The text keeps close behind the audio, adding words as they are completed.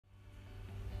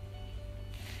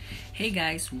Hey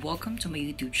guys, welcome to my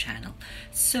YouTube channel.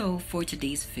 So for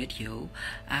today's video,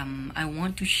 I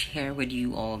want to share with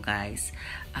you all guys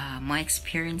my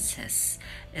experiences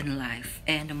in life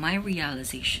and my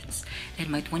realizations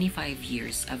in my 25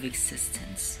 years of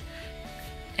existence.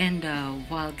 And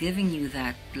while giving you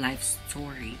that life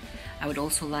story, I would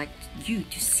also like you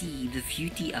to see the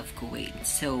beauty of Kuwait.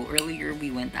 So earlier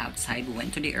we went outside, we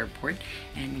went to the airport,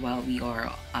 and while we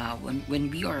are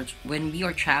when we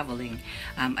are traveling,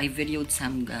 I videoed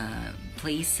some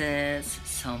places,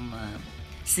 some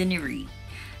scenery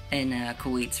in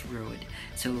Kuwait's road.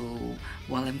 So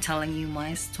while I'm telling you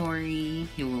my story,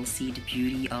 you will see the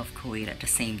beauty of Kuwait at the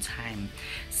same time.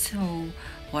 So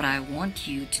what I want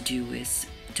you to do is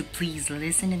to please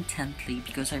listen intently,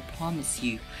 because I promise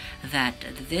you that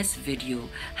this video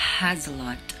has a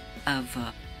lot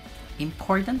of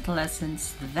important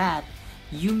lessons that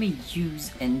you may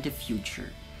use in the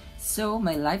future. So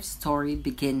my life story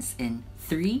begins in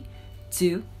 3,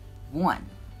 2, 1.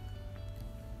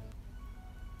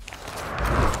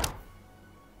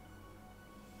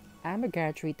 I'm a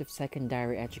graduate of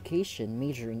secondary education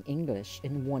majoring English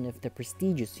in one of the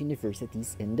prestigious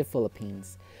universities in the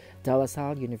Philippines, De La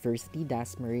Salle University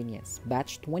das Marinas,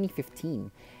 batch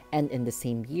 2015, and in the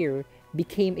same year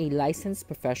became a licensed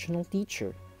professional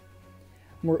teacher.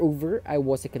 Moreover, I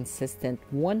was a consistent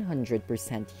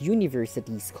 100%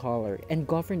 university scholar and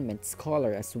government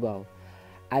scholar as well.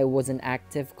 I was an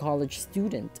active college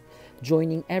student,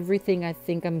 joining everything I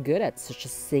think I'm good at, such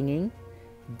as singing,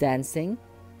 dancing,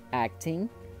 acting,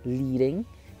 leading,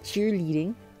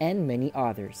 cheerleading, and many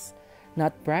others.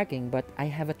 Not bragging, but I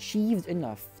have achieved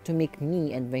enough to make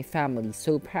me and my family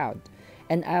so proud,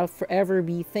 and I'll forever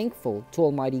be thankful to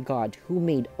Almighty God who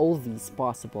made all these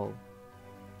possible.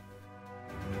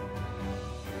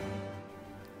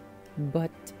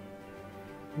 But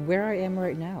where I am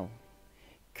right now?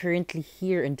 Currently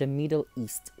here in the Middle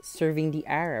East, serving the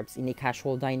Arabs in a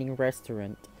casual dining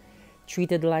restaurant,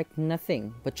 treated like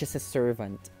nothing but just a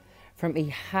servant. From a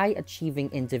high-achieving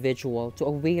individual to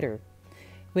a waiter.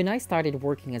 When I started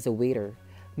working as a waiter,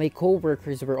 my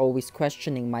co-workers were always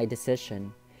questioning my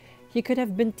decision. You could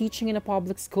have been teaching in a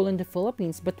public school in the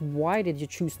Philippines, but why did you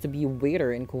choose to be a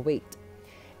waiter in Kuwait?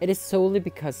 It is solely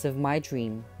because of my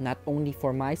dream, not only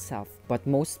for myself, but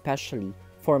most especially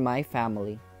for my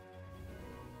family.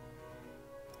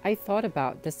 I thought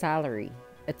about the salary.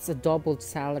 It's a doubled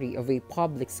salary of a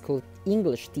public school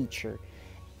English teacher,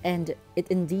 and it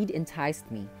indeed enticed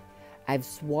me. I've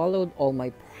swallowed all my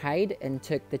pride and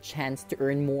took the chance to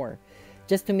earn more.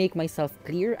 Just to make myself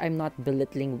clear, I'm not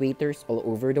belittling waiters all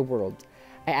over the world.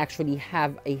 I actually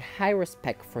have a high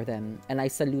respect for them, and I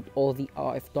salute all the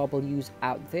OFWs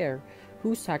out there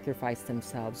who sacrifice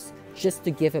themselves just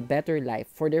to give a better life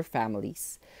for their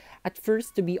families. At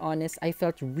first, to be honest, I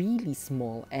felt really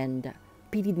small and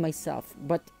pitied myself,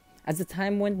 but as the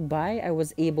time went by, I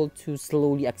was able to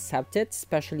slowly accept it,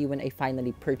 especially when I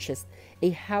finally purchased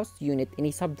a house unit in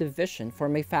a subdivision for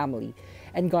my family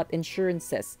and got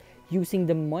insurances using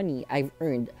the money I've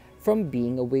earned from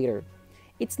being a waiter.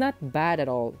 It's not bad at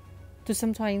all to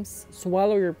sometimes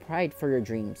swallow your pride for your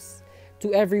dreams.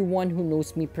 To everyone who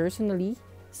knows me personally,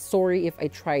 sorry if I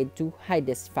tried to hide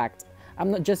this fact.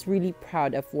 I'm not just really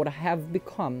proud of what I have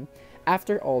become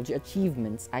after all the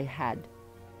achievements I had.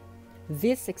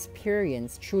 This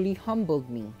experience truly humbled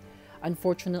me,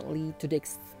 unfortunately to the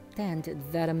extent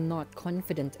that I'm not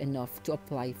confident enough to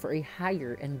apply for a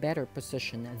higher and better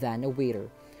position than a waiter.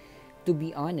 To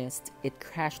be honest, it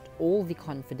crashed all the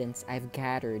confidence I've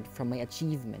gathered from my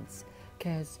achievements,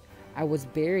 because I was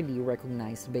barely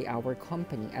recognized by our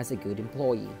company as a good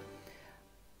employee.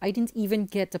 I didn't even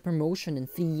get a promotion in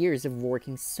 3 years of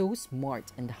working so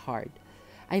smart and hard.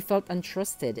 I felt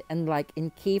untrusted and like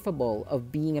incapable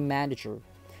of being a manager.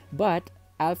 But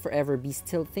I'll forever be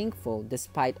still thankful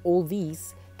despite all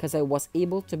these, because I was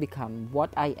able to become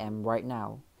what I am right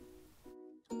now.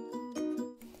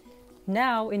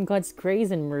 Now, in God's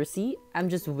grace and mercy, I'm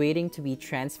just waiting to be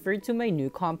transferred to my new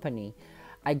company.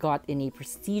 I got in a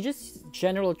prestigious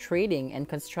general trading and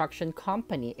construction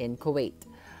company in Kuwait,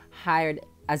 hired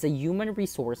as a human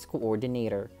resource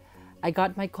coordinator. I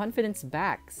got my confidence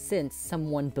back since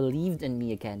someone believed in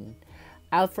me again.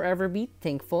 I'll forever be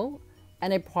thankful,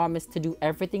 and I promise to do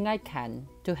everything I can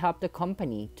to help the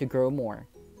company to grow more.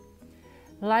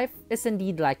 Life is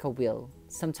indeed like a wheel.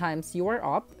 Sometimes you are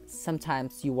up,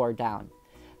 sometimes you are down.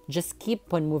 Just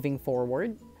keep on moving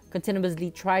forward, continuously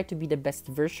try to be the best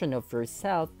version of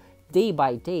yourself day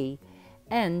by day,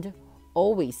 and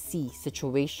always see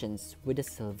situations with a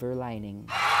silver lining.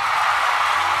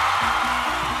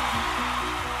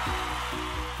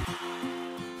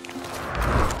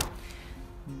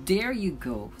 There you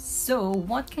go. So,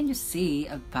 what can you say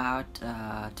about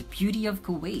the beauty of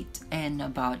Kuwait and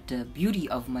about the beauty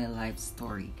of my life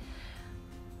story?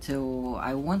 So,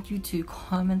 I want you to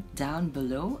comment down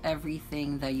below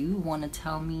everything that you want to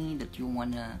tell me, that you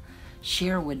want to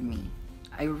share with me.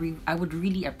 I would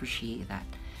really appreciate that.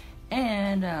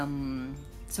 And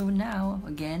so now,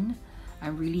 again,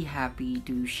 I'm really happy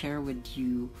to share with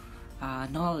you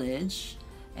knowledge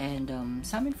and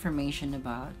some information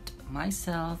about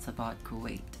myself, about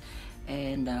Kuwait.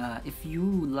 And if you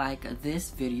like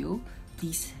this video,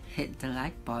 please hit the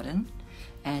like button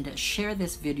and share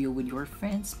this video with your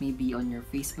friends, maybe on your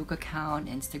Facebook account,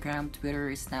 Instagram, Twitter,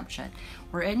 Snapchat,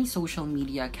 or any social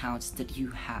media accounts that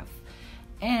you have.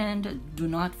 And do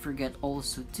not forget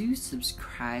also to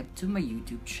subscribe to my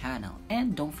YouTube channel.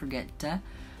 And don't forget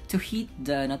to hit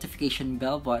the notification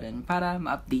bell button para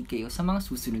ma-update kayo sa mga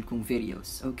susunod kong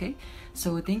videos. Okay?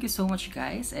 So thank you so much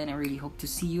guys, and I really hope to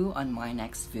see you on my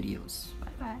next videos.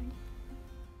 Bye bye!